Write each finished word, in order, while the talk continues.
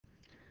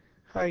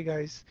Hi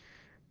guys,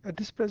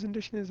 this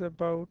presentation is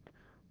about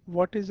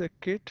what is a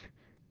kit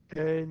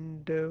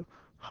and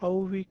how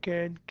we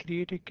can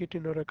create a kit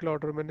in Oracle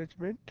Order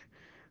Management,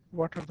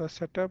 what are the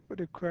setup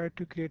required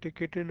to create a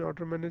kit in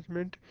order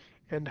management,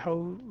 and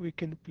how we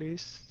can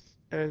place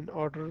an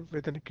order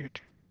within a kit.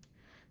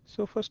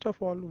 So first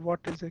of all, what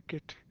is a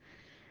kit?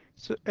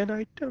 So an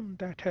item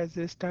that has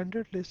a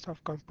standard list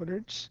of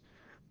components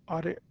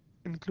or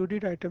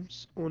included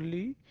items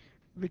only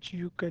which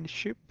you can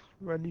ship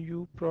when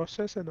you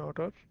process an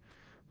order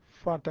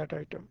for that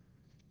item.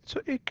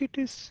 So a kit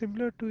is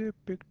similar to a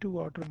pick to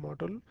order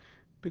model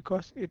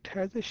because it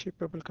has a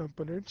shippable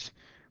components,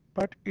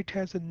 but it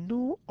has a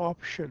no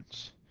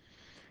options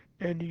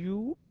and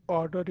you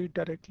order it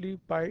directly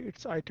by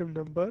its item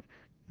number,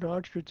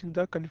 not using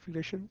the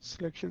configuration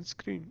selection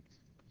screen.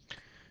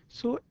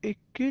 So a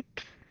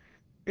kit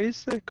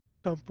is a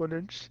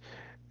components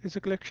is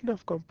a collection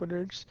of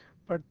components,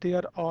 but they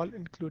are all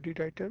included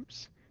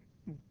items.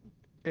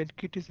 And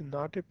kit is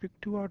not a pick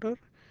to order,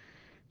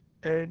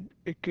 and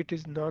a kit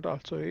is not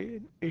also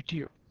an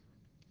ATO.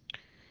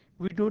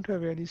 We don't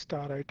have any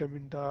star item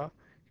in the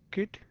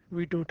kit.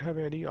 We don't have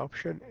any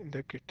option in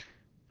the kit.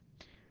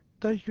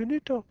 The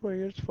unit of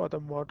measures for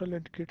the model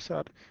and kits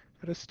are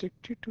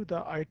restricted to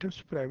the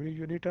item's primary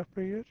unit of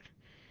measure.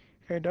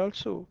 And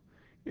also,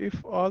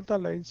 if all the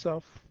lines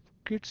of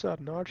kits are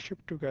not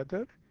shipped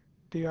together,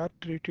 they are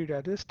treated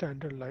as a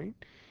standard line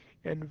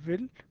and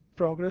will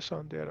progress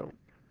on their own.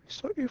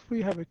 So if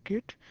we have a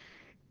kit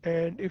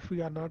and if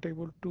we are not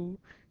able to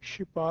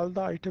ship all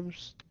the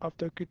items of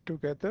the kit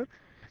together,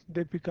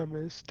 they become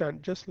a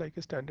just like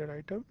a standard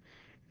item,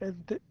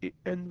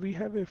 and we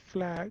have a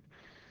flag,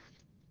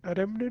 a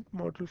remnant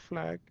model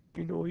flag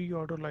in OE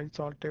order line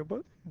sort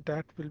table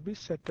that will be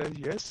set as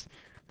yes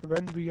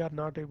when we are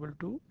not able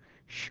to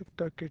ship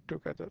the kit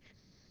together.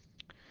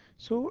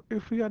 So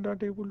if we are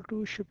not able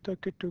to ship the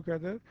kit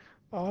together,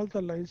 all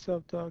the lines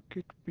of the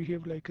kit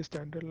behave like a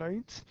standard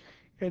lines,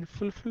 and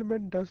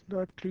fulfillment does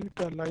not treat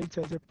the lines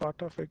as a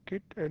part of a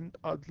kit, and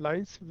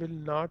lines will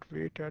not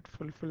wait at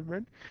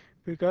fulfillment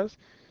because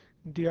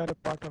they are a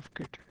part of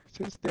kit.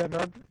 Since they are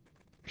not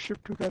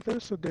shipped together,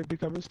 so they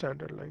become a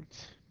standard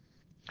lines.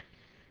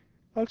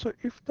 Also,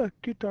 if the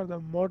kit or the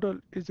model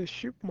is a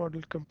ship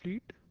model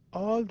complete,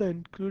 all the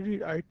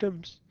included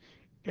items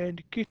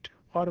and kit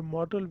or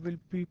model will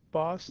be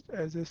passed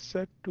as a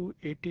set to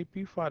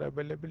ATP for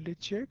availability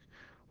check,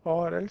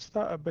 or else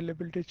the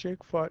availability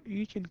check for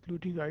each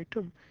including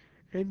item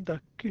in the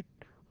kit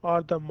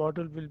or the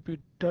model will be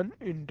done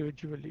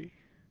individually.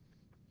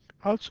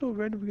 Also,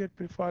 when we are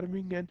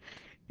performing an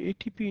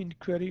ATP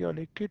inquiry on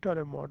a kit or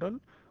a model,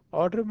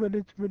 order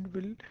management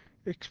will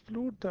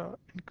exclude the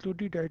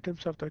included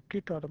items of the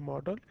kit or the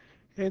model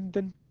and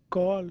then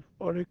call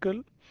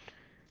Oracle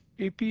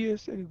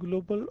APS and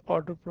Global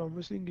Order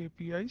Promising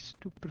APIs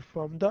to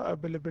perform the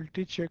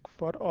availability check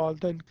for all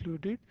the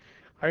included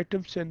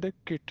items in the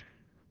kit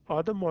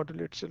or the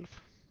model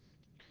itself.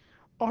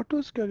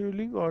 Auto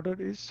scheduling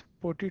order is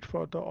supported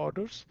for the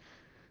orders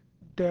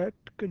that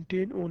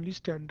contain only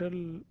standard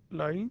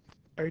line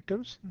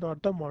items,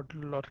 not the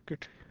model or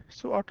kit.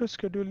 So auto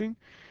scheduling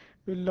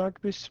will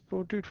not be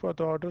supported for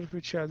the orders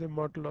which has a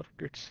model or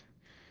kits.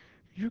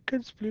 You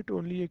can split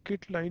only a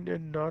kit line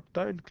and not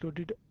the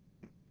included.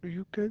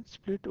 You can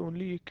split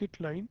only a kit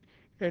line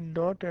and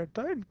not at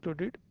the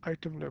included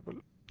item level.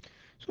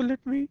 So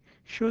let me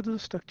show the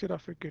structure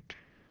of a kit.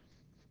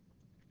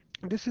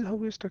 This is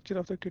how a structure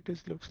of the kit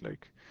is looks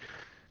like.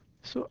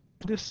 So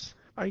this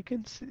I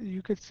can see,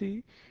 you can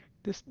see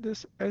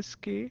this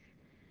SK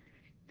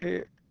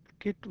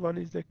kit one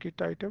is the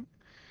kit item,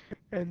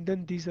 and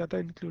then these are the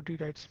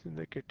included items in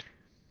the kit.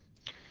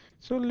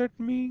 So let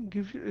me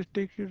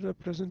take you the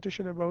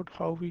presentation about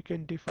how we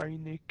can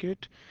define a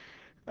kit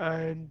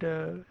and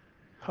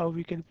how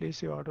we can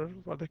place a order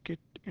for the kit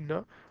in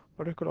a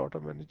Oracle Order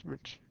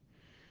Management.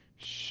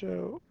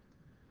 So,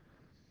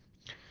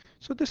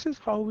 so this is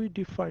how we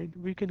define.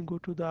 We can go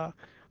to the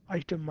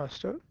item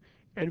master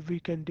and we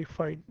can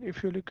define.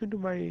 If you look into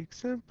my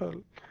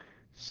example,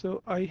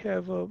 so I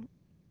have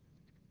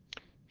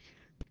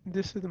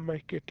this is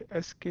my kit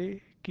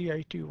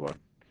SKKIT1.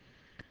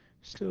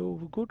 So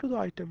we go to the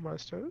item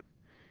master,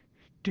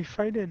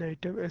 define an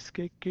item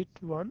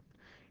SKKit1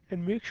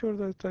 and make sure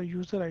that the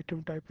user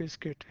item type is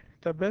kit.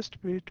 The best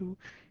way to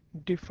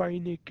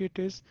define a kit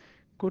is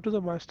go to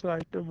the master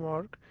item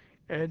org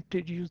and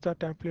use the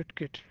template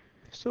kit.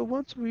 So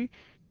once we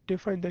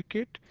define the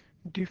kit,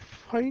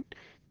 define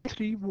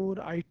three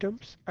more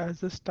items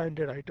as the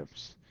standard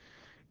items.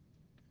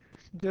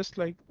 Just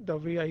like the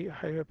way I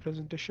have a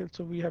presentation.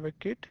 So we have a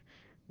kit.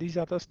 These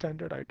are the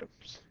standard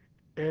items.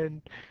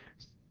 And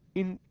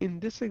in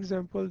this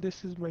example,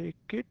 this is my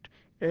kit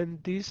and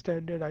these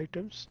standard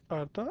items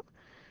are the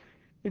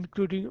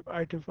including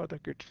item for the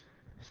kit.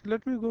 So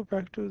let me go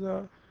back to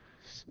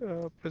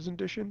the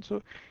presentation.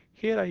 So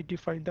here I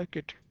define the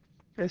kit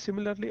and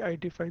similarly I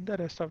define the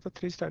rest of the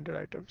three standard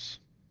items.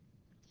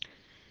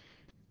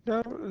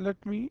 Now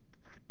let me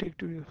take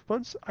to you.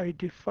 Once I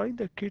define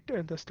the kit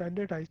and the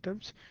standard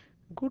items,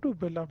 go to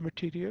bill of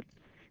material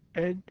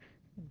and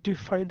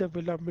define the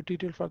bill of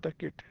material for the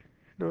kit.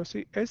 Now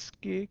see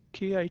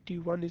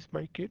SKKIT1 is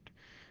my kit.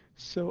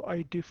 So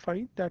I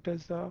define that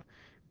as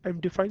I'm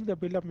defining the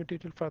bill of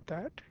material for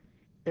that,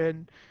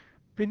 and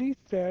beneath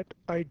that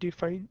I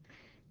define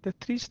the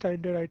three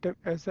standard item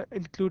as the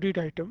included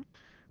item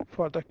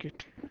for the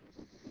kit.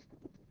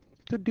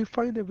 To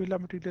define the bill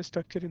of material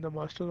structure in the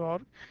master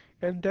org,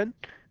 and then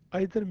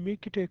either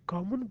make it a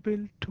common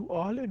bill to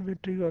all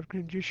inventory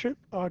organization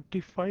or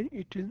define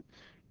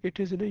it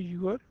is in a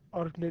your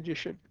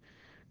organization.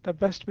 The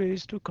best way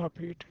is to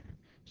copy it.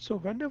 So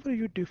whenever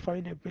you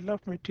define a bill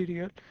of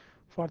material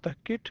for the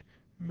kit,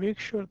 make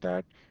sure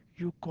that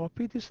you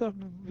copy this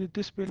with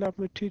this bill of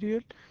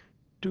material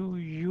to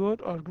your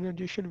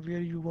organization where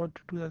you want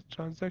to do the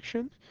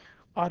transaction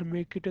or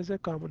make it as a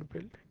common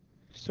bill.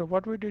 So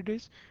what we did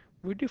is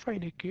we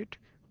define a kit,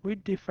 we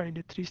define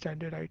the three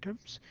standard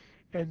items,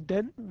 and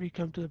then we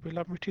come to the bill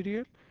of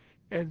material,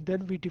 and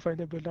then we define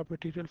the bill of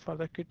material for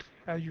the kit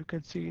as you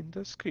can see in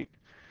the screen.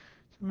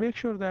 So make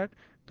sure that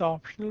the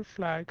optional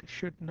flag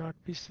should not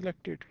be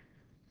selected.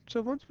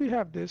 So once we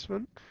have this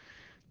one,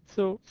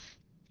 so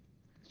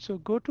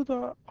go to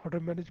the order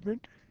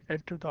management,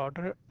 enter the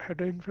order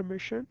header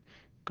information,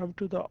 come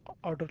to the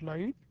order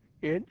line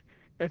and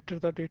enter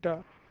the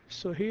data.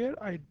 So here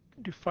I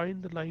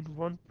define the line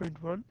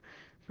 1.1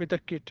 with the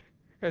kit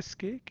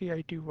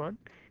SKKIT1,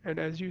 and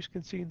as you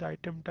can see in the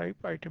item type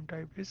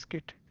is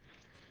kit.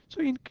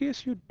 So in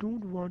case you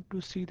don't want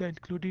to see the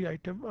included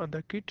item on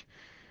the kit,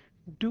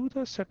 do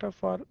the setup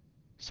for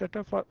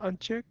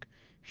uncheck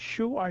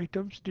show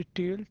items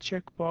detail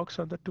checkbox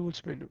on the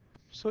tools menu.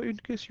 So in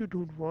case you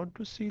don't want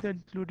to see the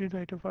included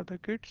item for the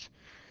kits,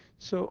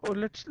 so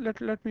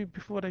let me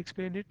before I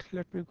explain it,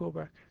 let me go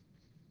back.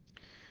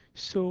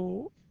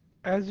 So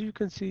as you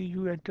can see,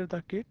 you enter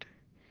the kit.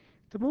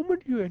 The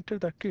moment you enter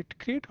the kit,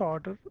 create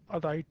order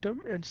of the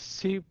item and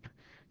save.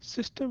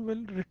 System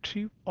will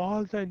retrieve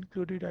all the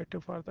included item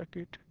for the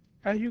kit.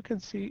 As you can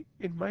see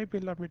in my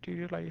bill of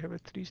material, I have a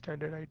three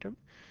standard item.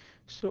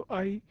 So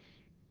I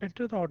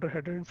enter the order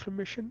header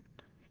information.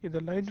 In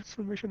the line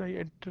information, I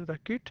enter the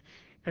kit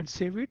and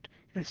save it,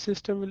 and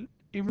system will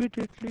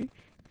immediately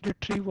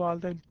retrieve all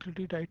the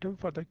included item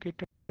for the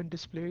kit and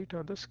display it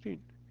on the screen.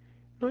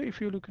 Now, if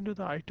you look into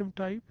the item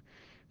type,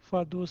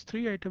 for those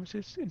three items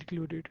is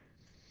included.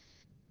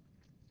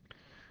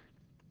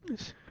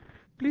 Yes.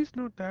 Please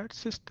note that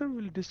system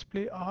will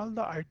display all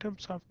the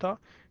items of the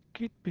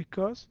kit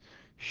because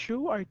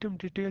show item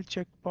detail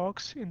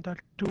checkbox in the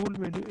tool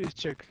menu is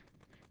checked.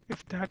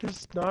 If that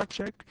is not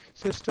checked,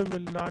 system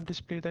will not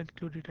display the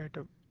included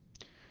item.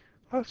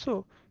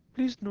 Also,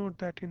 please note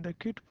that in the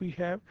kit we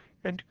have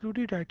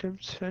included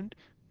items and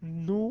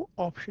no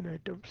option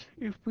items.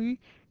 If we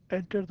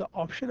enter the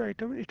option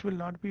item, it will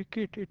not be a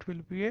kit, it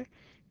will be a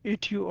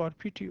ATO or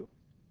PTO.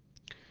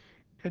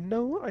 And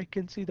now I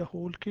can see the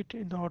whole kit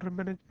in the order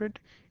management.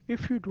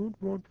 If you don't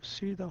want to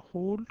see the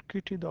whole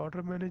kit in the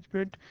order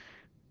management,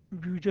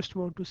 you just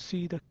want to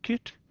see the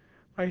kit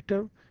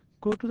item,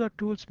 go to the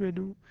tools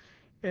menu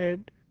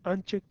and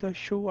uncheck the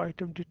show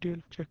item detail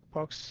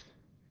checkbox,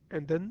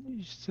 and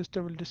then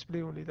system will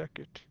display only the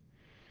kit.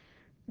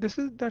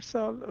 That's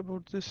all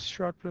about this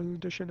short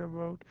presentation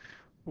about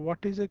what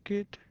is a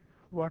kit,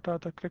 what are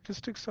the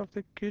characteristics of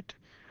the kit,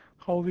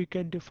 how we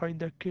can define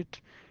the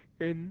kit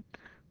in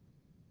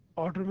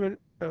bill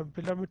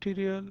of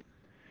material,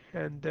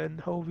 and then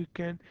how we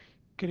can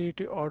create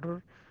a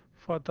order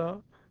for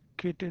the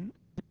kit in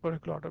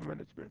Oracle Order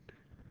Management.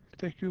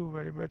 Thank you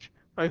very much.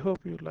 I hope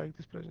you like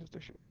this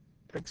presentation.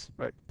 Thanks.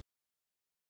 Bye.